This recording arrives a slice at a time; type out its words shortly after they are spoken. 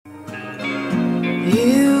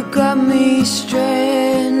me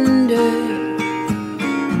stranded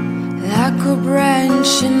like a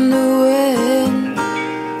branch in the wind.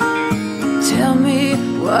 Tell me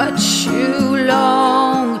what you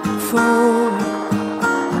long for.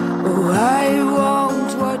 Oh, I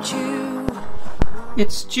want what you...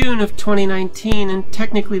 It's June of 2019 and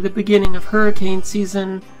technically the beginning of hurricane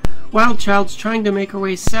season. WildChild's trying to make her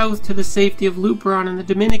way south to the safety of Luperon in the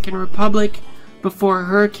Dominican Republic before a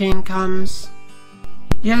hurricane comes.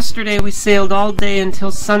 Yesterday we sailed all day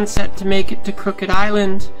until sunset to make it to Crooked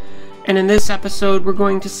Island, and in this episode we're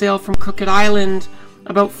going to sail from Crooked Island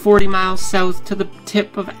about 40 miles south to the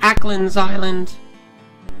tip of Acklins Island.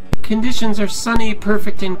 Conditions are sunny,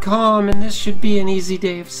 perfect and calm, and this should be an easy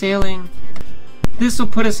day of sailing. This will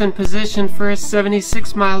put us in position for a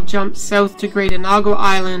 76-mile jump south to Great Inago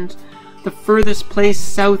Island, the furthest place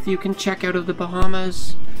south you can check out of the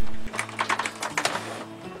Bahamas.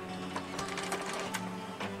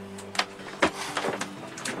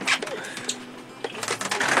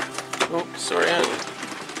 Oh, sorry, honey.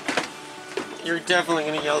 You're definitely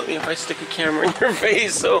going to yell at me if I stick a camera in your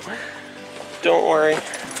face, so don't worry.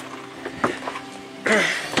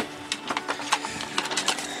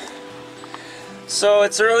 So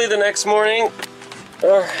it's early the next morning.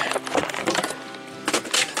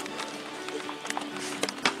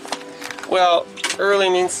 Well, early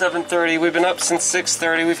means 7:30. We've been up since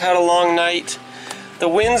 6:30. We've had a long night. The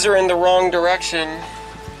winds are in the wrong direction.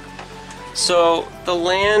 So the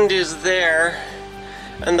land is there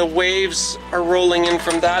and the waves are rolling in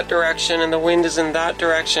from that direction and the wind is in that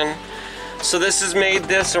direction. So this has made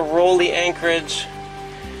this a rolly anchorage.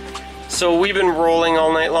 So we've been rolling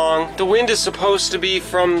all night long. The wind is supposed to be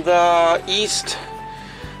from the east,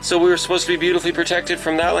 so we were supposed to be beautifully protected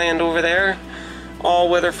from that land over there. All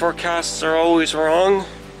weather forecasts are always wrong,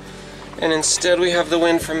 and instead we have the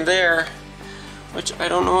wind from there, which I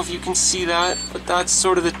don't know if you can see that, but that's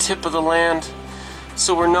sort of the tip of the land,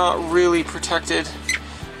 so we're not really protected.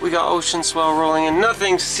 We got ocean swell rolling in.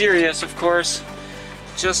 Nothing serious, of course,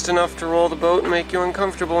 just enough to roll the boat and make you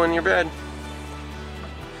uncomfortable in your bed.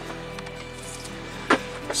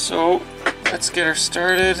 So let's get her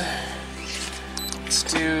started. Let's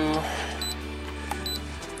do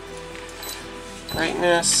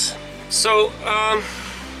brightness. So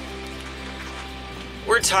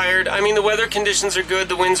we're tired. I mean, the weather conditions are good,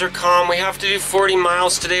 the winds are calm. We have to do 40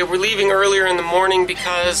 miles today. We're leaving earlier in the morning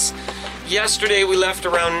because yesterday we left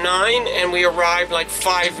around 9 and we arrived like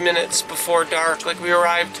 5 minutes before dark. Like, we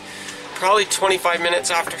arrived probably 25 minutes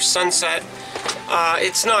after sunset.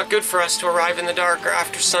 It's not good for us to arrive in the dark or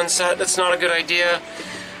after sunset. That's not a good idea.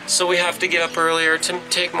 So we have to get up earlier to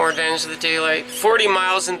take more advantage of the daylight. 40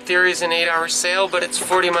 miles in theory is an 8-hour sail, but it's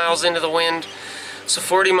 40 miles into the wind. So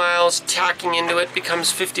 40 miles tacking into it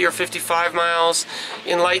becomes 50 or 55 miles.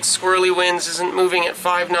 In light swirly winds isn't moving at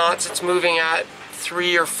 5 knots, it's moving at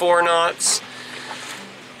 3 or 4 knots.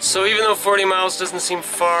 So even though 40 miles doesn't seem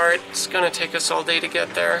far, it's going to take us all day to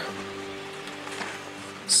get there.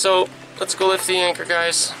 So let's go lift the anchor,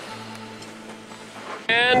 guys.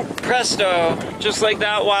 And presto, just like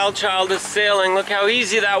that, WildChild is sailing. Look how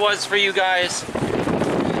easy that was for you guys.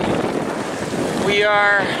 We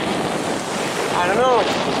are, I don't know,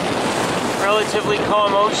 relatively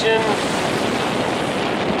calm ocean.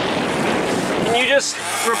 Can you just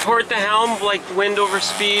report the helm, like wind over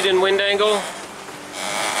speed and wind angle?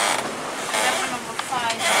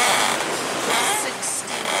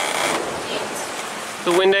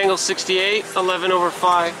 The wind angle 68, 11 over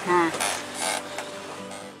 5.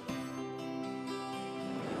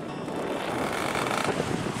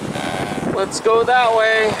 Let's go that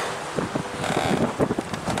way.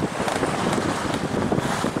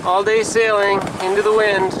 All day sailing into the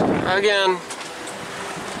wind again.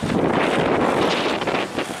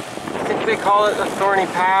 I think they call it a thorny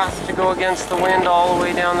path to go against the wind all the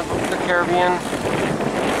way down the Caribbean.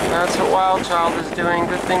 That's what WildChild is doing.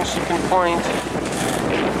 Good thing she can point.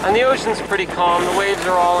 And the ocean's pretty calm. The waves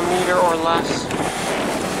are all a meter or less.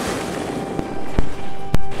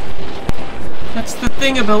 That's the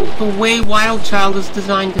thing about the way WildChild is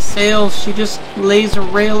designed to sail. She just lays a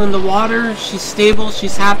rail in the water, she's stable,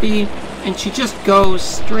 she's happy, and she just goes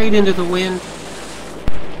straight into the wind.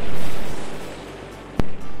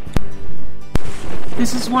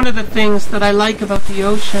 This is one of the things that I like about the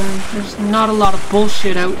ocean. There's not a lot of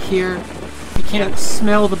bullshit out here. You can't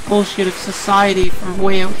smell the bullshit of society from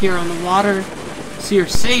way out here on the water. So you're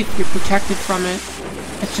safe, you're protected from it.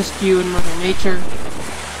 It's just you and Mother Nature.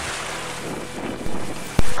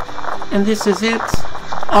 And this is it.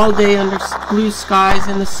 All day under blue skies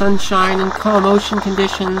in the sunshine and calm ocean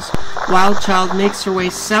conditions, WildChild makes her way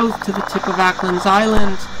south to the tip of Acklins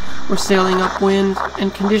Island. We're sailing upwind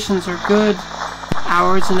and conditions are good.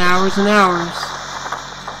 Hours and hours and hours.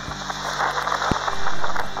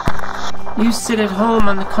 You sit at home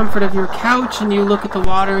on the comfort of your couch and you look at the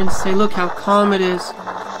water and say, look how calm it is.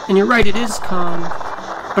 And you're right, it is calm.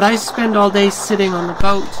 But I spend all day sitting on the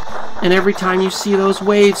boat, and every time you see those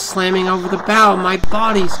waves slamming over the bow, my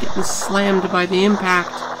body's getting slammed by the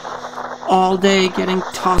impact. All day getting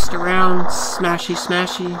tossed around, smashy,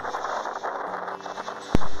 smashy.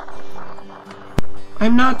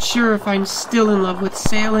 I'm not sure if I'm still in love with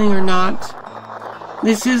sailing or not.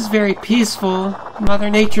 This is very peaceful. Mother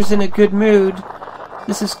Nature's in a good mood.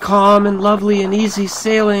 This is calm and lovely and easy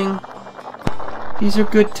sailing. These are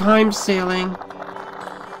good times sailing.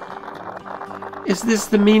 Is this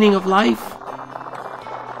the meaning of life?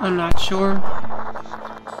 I'm not sure.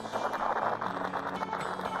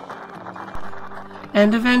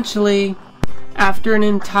 And eventually, after an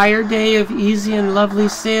entire day of easy and lovely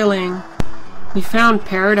sailing, we found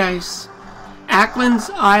paradise. Acklins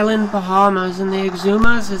Island, Bahamas, in the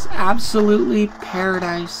Exumas is absolutely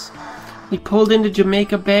paradise. We pulled into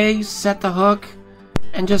Jamaica Bay, set the hook,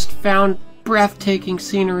 and just found breathtaking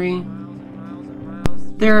scenery.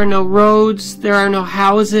 There are no roads, there are no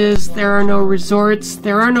houses, there are no resorts,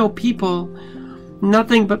 there are no people.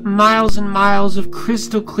 Nothing but miles and miles of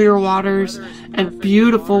crystal clear waters and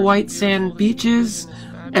beautiful white sand beaches,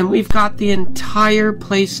 and we've got the entire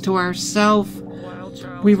place to ourselves.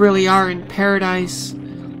 We really are in paradise.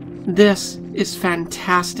 This is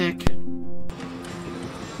fantastic.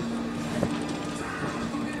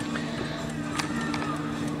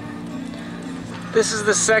 This is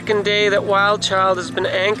the second day that WildChild has been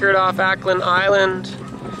anchored off Acklins Island.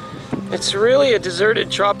 It's really a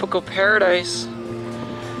deserted tropical paradise.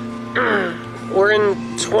 We're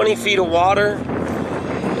in 20 feet of water.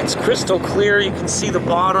 It's crystal clear, you can see the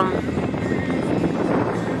bottom.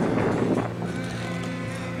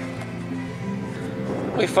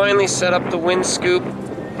 We finally set up the wind scoop.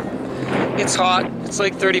 It's hot, it's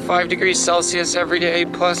like 35 degrees Celsius every day,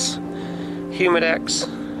 plus humidex.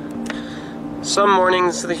 Some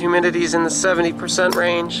mornings the humidity's in the 70%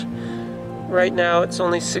 range. Right now it's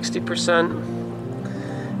only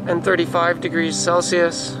 60% and 35 degrees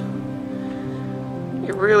Celsius.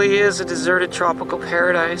 It really is a deserted tropical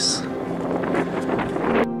paradise.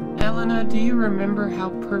 Elena, do you remember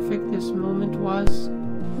how perfect this moment was?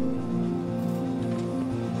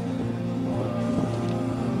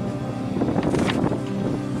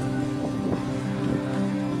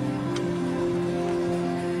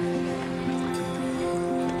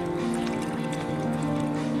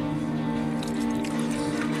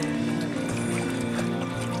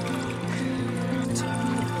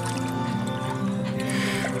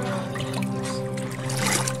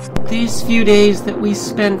 These few days that we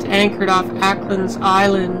spent anchored off Acklins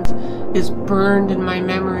Island is burned in my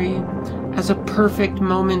memory as a perfect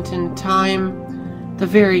moment in time, the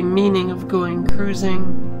very meaning of going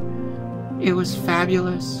cruising. It was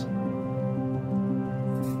fabulous.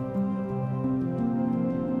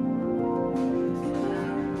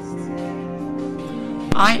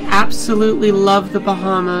 I absolutely love the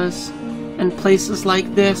Bahamas, and places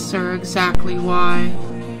like this are exactly why.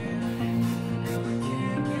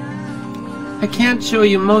 I can't show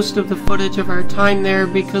you most of the footage of our time there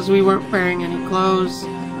because we weren't wearing any clothes,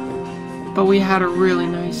 but we had a really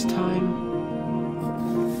nice time.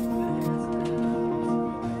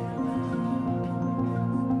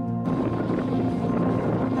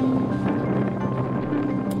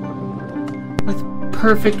 With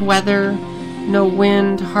perfect weather, no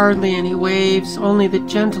wind, hardly any waves, only the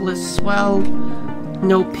gentlest swell,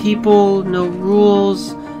 no people, no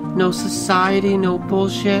rules, no society, no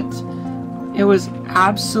bullshit. It was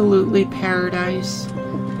absolutely paradise.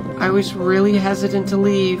 I was really hesitant to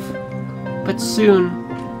leave, but soon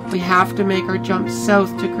we have to make our jump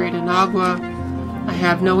south to Great Inagua. I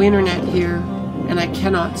have no internet here, and I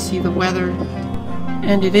cannot see the weather.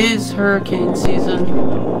 And it is hurricane season.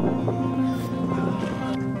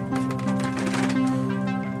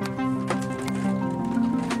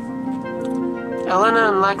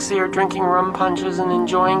 Elena and Lexi are drinking rum punches and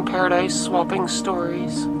enjoying paradise, swapping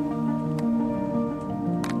stories.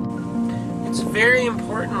 It's very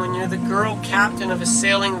important when you're the girl captain of a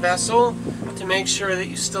sailing vessel to make sure that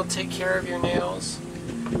you still take care of your nails.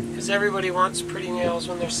 Because everybody wants pretty nails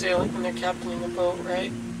when they're sailing, when they're captaining a boat,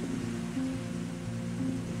 right?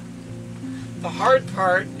 The hard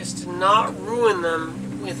part is to not ruin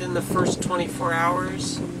them within the first 24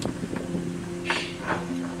 hours.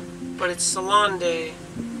 But it's salon day.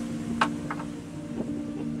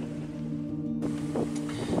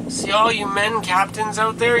 See, all you men captains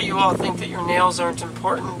out there, you all think that your nails aren't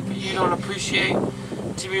important, but you don't appreciate,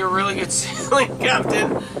 to be a really good sailing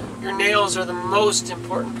captain, your nails are the most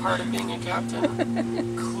important part of being a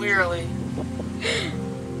captain. Clearly.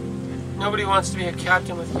 Nobody wants to be a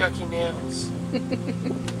captain with yucky nails.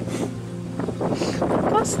 Of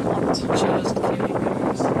course not. Just kidding,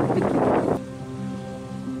 guys.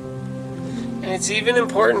 And it's even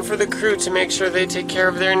important for the crew to make sure they take care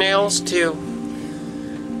of their nails too.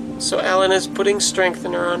 So Ellen is putting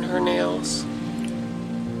strengthener on her nails.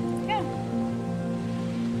 Yeah.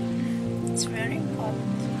 It's very important.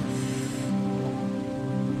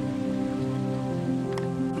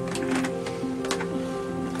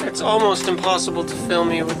 It's almost impossible to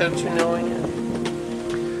film you without you knowing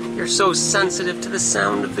it. You're so sensitive to the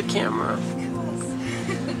sound of the camera.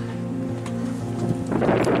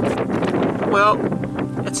 Well,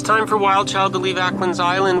 it's time for WildChild to leave Acklins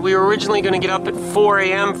Island. We were originally going to get up at 4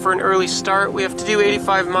 a.m. for an early start. We have to do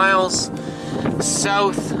 85 miles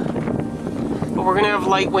south, but we're going to have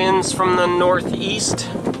light winds from the northeast.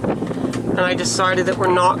 And I decided that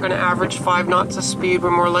we're not going to average 5 knots of speed.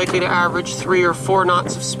 We're more likely to average 3 or 4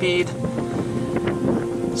 knots of speed.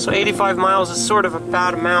 So 85 miles is sort of a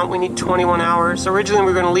bad amount. We need 21 hours. Originally we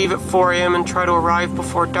were going to leave at 4 a.m. and try to arrive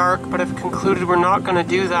before dark, but I've concluded we're not going to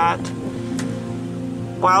do that.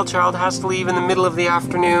 WildChild has to leave in the middle of the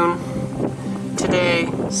afternoon today,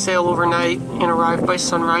 sail overnight, and arrive by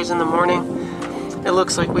sunrise in the morning. It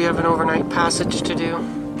looks like we have an overnight passage to do.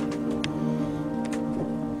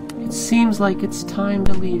 It seems like it's time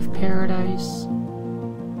to leave paradise.